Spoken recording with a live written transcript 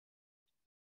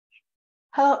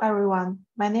Hello, everyone.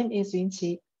 My name is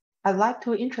Yunqi. I'd like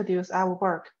to introduce our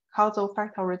work, Causal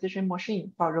Factorization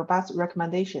Machine for Robust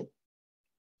Recommendation.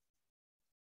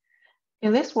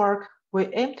 In this work, we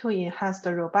aim to enhance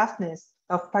the robustness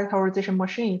of factorization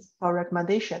machines for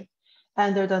recommendation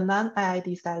under the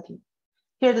non-IID setting.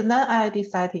 Here, the non-IID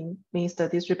setting means the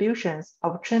distributions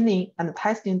of training and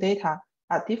testing data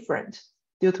are different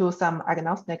due to some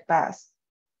agnostic bias.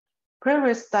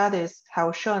 Previous studies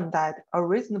have shown that a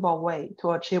reasonable way to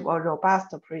achieve a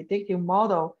robust predictive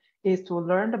model is to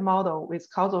learn the model with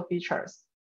causal features,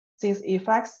 since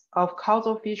effects of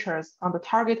causal features on the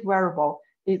target variable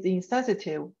is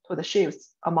insensitive to the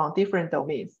shifts among different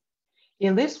domains.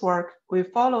 In this work, we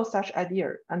follow such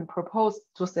idea and propose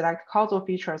to select causal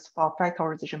features for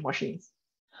factorization machines.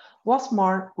 What's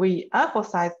more, we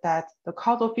emphasize that the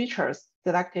causal features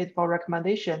selected for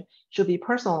recommendation should be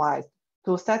personalized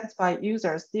to satisfy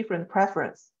users' different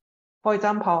preference. For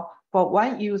example, for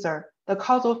one user, the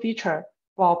causal feature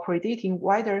for predicting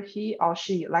whether he or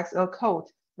she likes a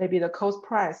coat may be the coat's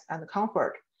price and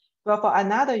comfort, while for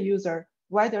another user,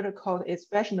 whether the coat is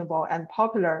fashionable and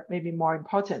popular may be more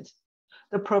important.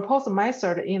 The proposed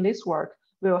method in this work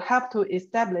will help to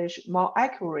establish more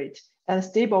accurate and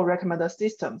stable recommender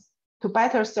systems to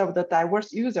better serve the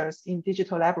diverse users in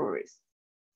digital libraries.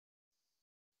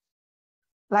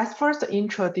 Let's first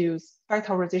introduce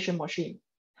factorization machine.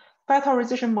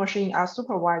 Factorization machines are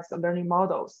supervised learning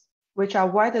models, which are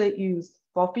widely used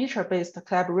for feature-based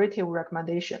collaborative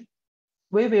recommendation.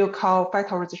 We will call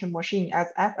factorization machine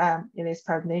as FM in this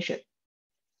presentation.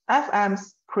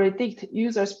 FMs predict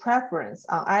users' preference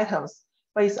on items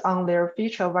based on their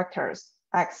feature vectors,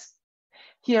 X.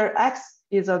 Here, X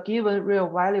is a given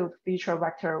real-valued feature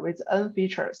vector with n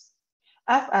features.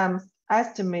 FMs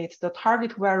estimate the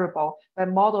target variable by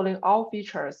modeling all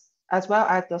features, as well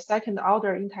as the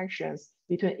second-order interactions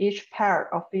between each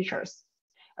pair of features.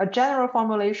 A general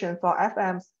formulation for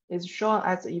FMs is shown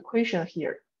as the equation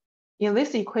here. In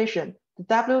this equation, the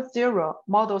W0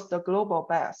 models the global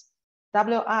bias,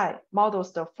 Wi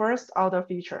models the first-order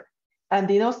feature, and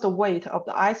denotes the weight of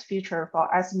the ith feature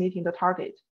for estimating the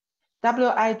target.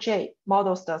 Wij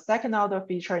models the second-order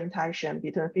feature interaction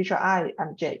between feature I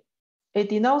and j. It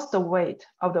denotes the weight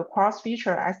of the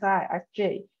cross-feature xi,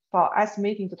 xj for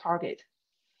estimating the target.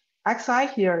 Xi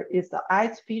here is the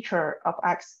ith feature of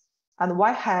x, and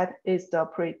y hat is the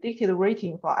predicted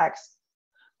rating for x.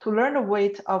 To learn the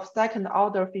weight of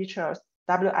second-order features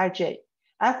Wij,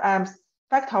 FMs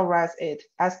factorize it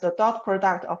as the dot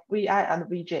product of Vi and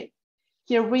Vj.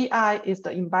 Here, Vi is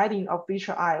the embedding of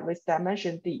feature I with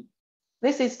dimension d.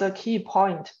 This is the key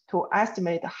point to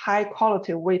estimate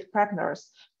high-quality weight parameters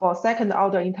for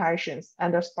second-order interactions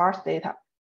and sparse data.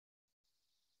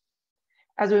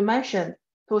 As we mentioned,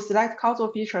 to select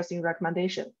causal features in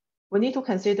recommendation, we need to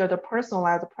consider the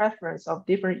personalized preference of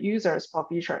different users for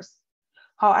features.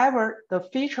 However, the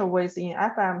feature weights in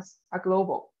FMs are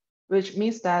global, which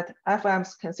means that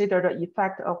FMs consider the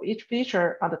effect of each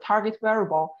feature on the target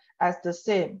variable as the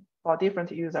same for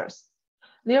different users.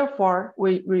 Therefore,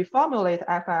 we reformulate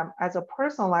FM as a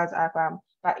personalized FM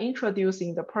by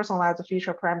introducing the personalized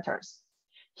feature parameters.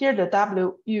 Here, the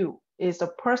WU is the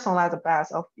personalized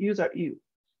bias of user U.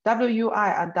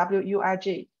 WUI and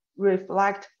WUIJ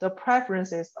reflect the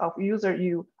preferences of user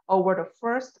U over the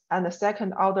first and the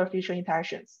second order feature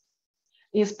interactions.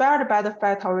 Inspired by the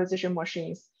factorization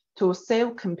machines to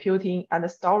save computing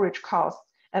and storage costs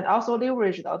and also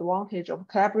leverage the advantage of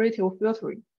collaborative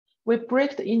filtering, we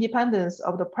break the independence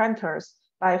of the parameters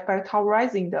by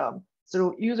factorizing them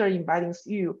through user embeddings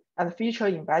U and feature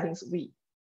embeddings V.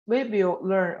 We will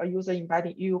learn a user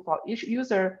embedding U for each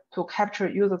user to capture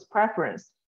user's preference,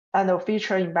 and a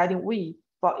feature embedding V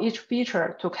for each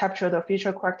feature to capture the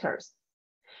feature characters.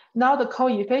 Now the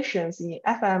coefficients in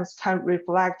FMs can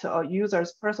reflect a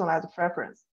user's personalized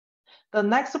preference. The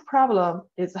next problem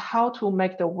is how to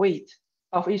make the weight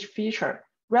of each feature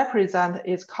represent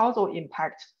its causal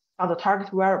impact on the target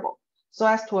variable so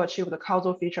as to achieve the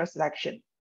causal feature selection.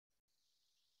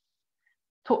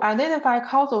 To identify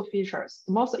causal features,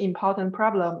 the most important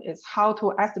problem is how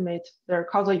to estimate their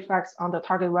causal effects on the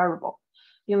target variable.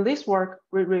 In this work,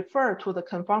 we refer to the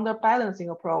confounder balancing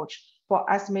approach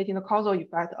for estimating the causal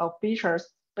effect of features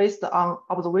based on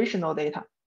observational data.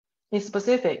 In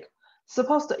specific,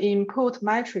 suppose the input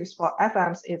matrix for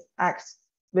FMs is X,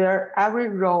 where every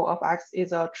row of X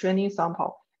is a training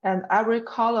sample and every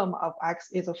column of X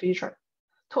is a feature.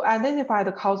 To identify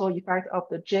the causal effect of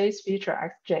the J's feature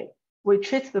Xj, we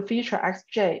treat the feature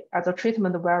Xj as a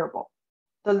treatment variable,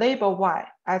 the label Y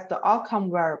as the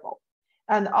outcome variable,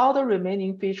 and all the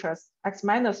remaining features X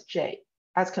minus J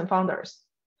as confounders.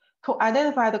 To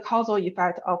identify the causal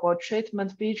effect of a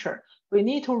treatment feature, we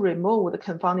need to remove the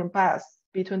confounding bias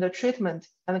between the treatment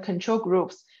and the control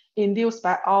groups induced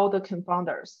by all the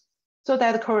confounders, so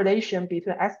that the correlation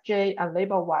between Sj and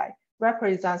label Y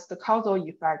represents the causal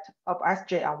effect of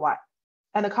Sj and Y,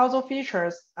 and the causal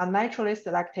features are naturally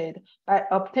selected by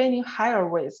obtaining higher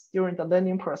weights during the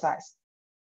learning process.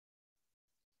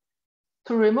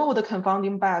 To remove the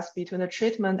confounding bias between the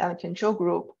treatment and control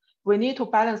group, we need to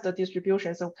balance the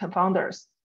distributions of confounders.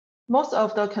 Most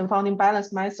of the confounding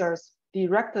balance methods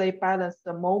directly balance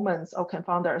the moments of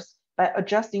confounders by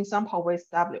adjusting sample weight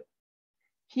W.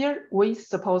 Here, we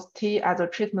suppose T as a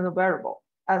treatment variable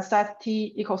and set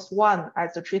T equals 1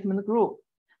 as the treatment group,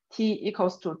 T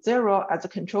equals to 0 as the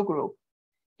control group.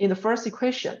 In the first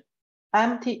equation,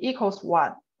 MT equals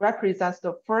 1 represents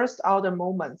the first order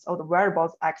moments of the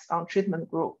variables X on treatment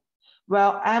group,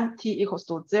 while MT equals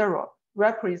to 0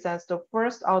 represents the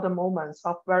first order moments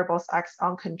of variables X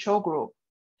on control group.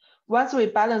 Once we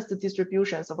balance the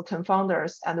distributions of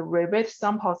confounders and reweight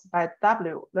samples by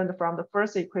W learned from the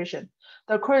first equation,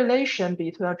 the correlation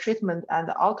between a treatment and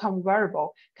the outcome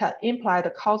variable can imply the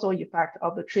causal effect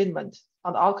of the treatment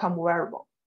on the outcome variable.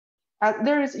 As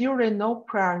there is usually no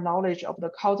prior knowledge of the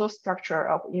causal structure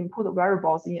of input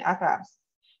variables in FMs,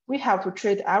 we have to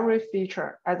treat every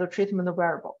feature as a treatment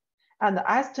variable and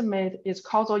estimate its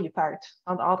causal effect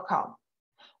on the outcome.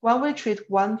 When we treat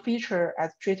one feature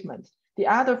as treatment, the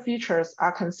other features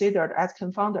are considered as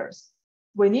confounders.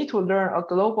 We need to learn a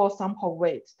global sample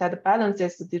weight that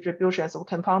balances the distributions of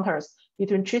confounders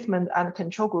between treatment and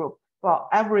control group for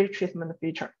every treatment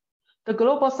feature. The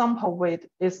global sample weight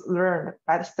is learned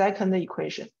by the second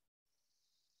equation.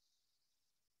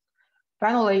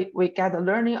 Finally, we get the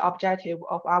learning objective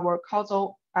of our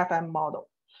causal FM model.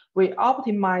 We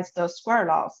optimize the square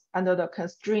laws under the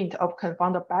constraint of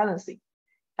confounder balancing,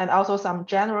 and also some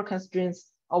general constraints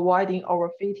avoiding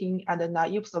overfitting and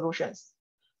naive solutions.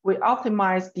 We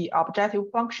optimize the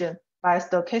objective function by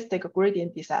stochastic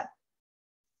gradient descent.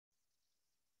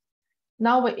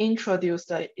 Now we introduce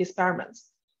the experiments.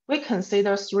 We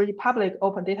consider 3 public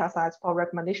open datasets for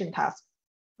recommendation tasks: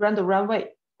 random runway,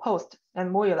 post,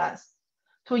 and Moylan.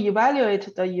 To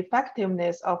evaluate the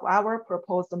effectiveness of our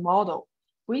proposed model,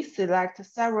 we select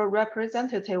several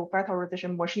representative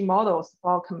factorization machine models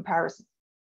for comparison: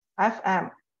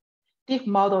 FM, deep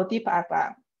model deep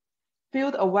FM,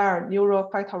 field-aware neural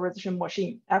factorization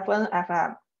machine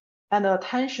FNFM, and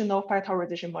attentional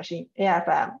factorization machine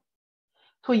AFM.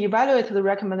 To evaluate the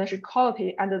recommendation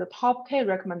quality and the top K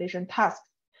recommendation task,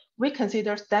 we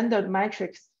consider standard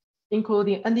metrics,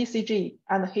 including NDCG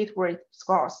and hit rate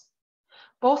scores.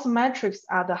 Both metrics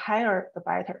are the higher, the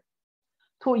better.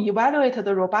 To evaluate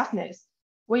the robustness,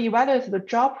 we evaluate the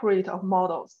drop rate of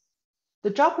models.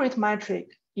 The drop rate metric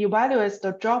evaluates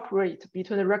the drop rate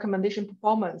between the recommendation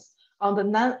performance on the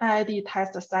non-IID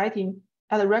test setting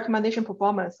and the recommendation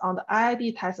performance on the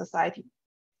IID test setting.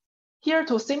 Here,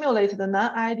 to simulate the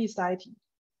non-IID setting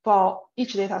for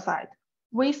each dataset,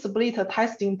 we split the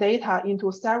testing data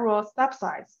into several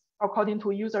subsets according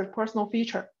to user's personal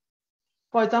feature.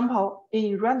 For example,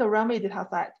 in random runway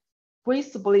dataset, we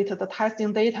split the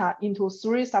testing data into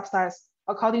 3 subsets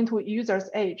according to user's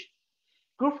age.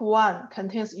 Group 1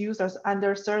 contains users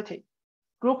under 30.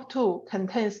 Group 2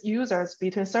 contains users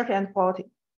between 30 and 40.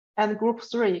 And Group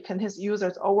 3 contains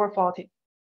users over 40.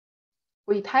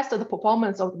 We tested the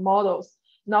performance of the models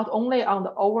not only on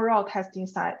the overall testing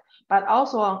side, but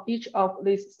also on each of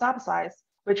these subsets,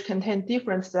 which contain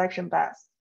different selection bias.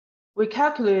 We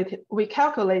calculate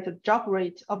the drop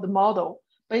rate of the model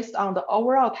based on the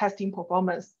overall testing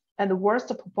performance and the worst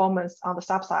performance on the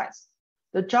subsets.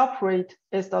 The drop rate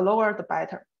is the lower, the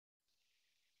better.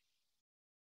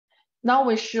 Now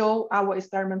we show our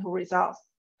experimental results.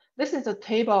 This is a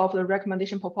table of the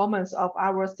recommendation performance of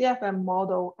our CFM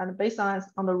model and baselines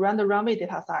on the random runway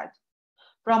dataset.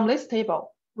 From this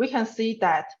table, we can see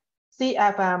that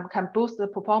CFM can boost the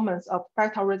performance of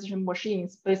factorization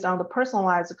machines based on the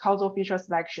personalized causal feature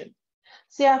selection.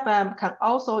 CFM can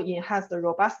also enhance the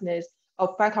robustness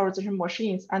of factorization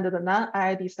machines under the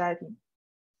non-IID setting,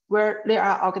 where there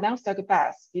are agnostic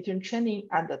bias between training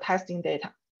and the testing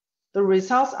data. The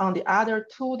results on the other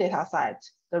 2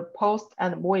 datasets, the post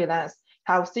and Moylan,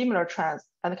 have similar trends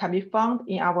and can be found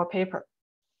in our paper.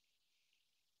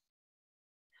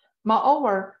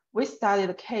 Moreover, we studied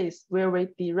a case where we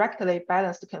directly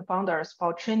balanced confounders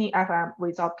for training FM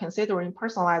without considering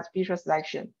personalized feature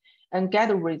selection and get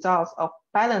the results of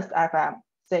balanced FM,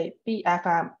 say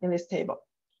BFM, in this table.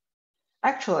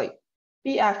 Actually,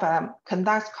 BFM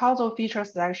conducts causal feature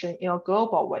selection in a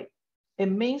global way. it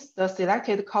means the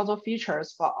selected causal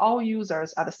features for all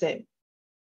users are the same.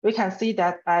 We can see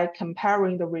that by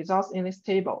comparing the results in this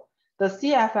table, the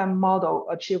CFM model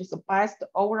achieves the best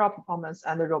overall performance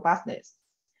and robustness.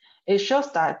 It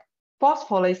shows that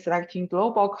forcefully selecting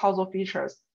global causal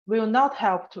features will not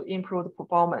help to improve the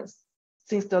performance,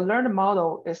 since the learned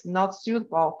model is not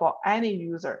suitable for any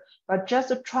user, but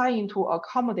just trying to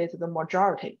accommodate the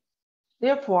majority.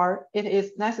 Therefore, it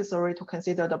is necessary to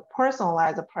consider the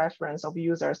personalized preference of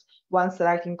users when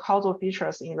selecting causal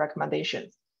features in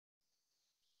recommendations.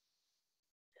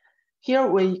 Here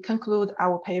we conclude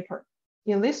our paper.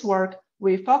 In this work,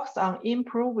 we focus on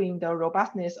improving the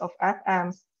robustness of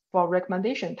FMs for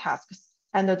recommendation tasks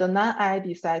and the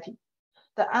non-IID setting.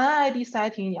 The non-IID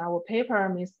setting in our paper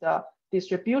means the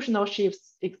distributional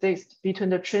shifts exist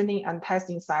between the training and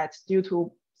testing sites due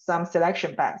to some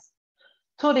selection bias.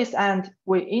 To this end,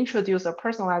 we introduce a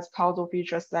personalized causal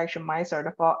feature selection method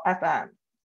for FM.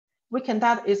 We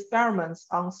conduct experiments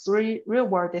on 3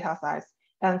 real-world datasets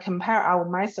and compare our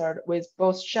method with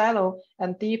both shallow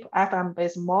and deep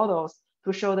FM-based models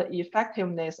to show the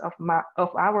effectiveness of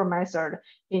our method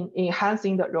in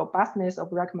enhancing the robustness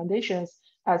of recommendations,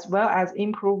 as well as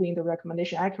improving the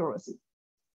recommendation accuracy.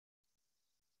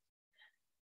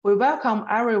 We welcome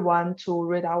everyone to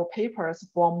read our papers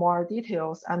for more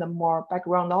details and more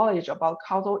background knowledge about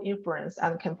causal inference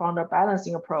and confounder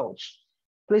balancing approach.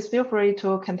 Please feel free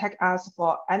to contact us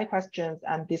for any questions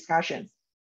and discussions.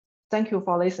 Thank you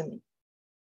for listening.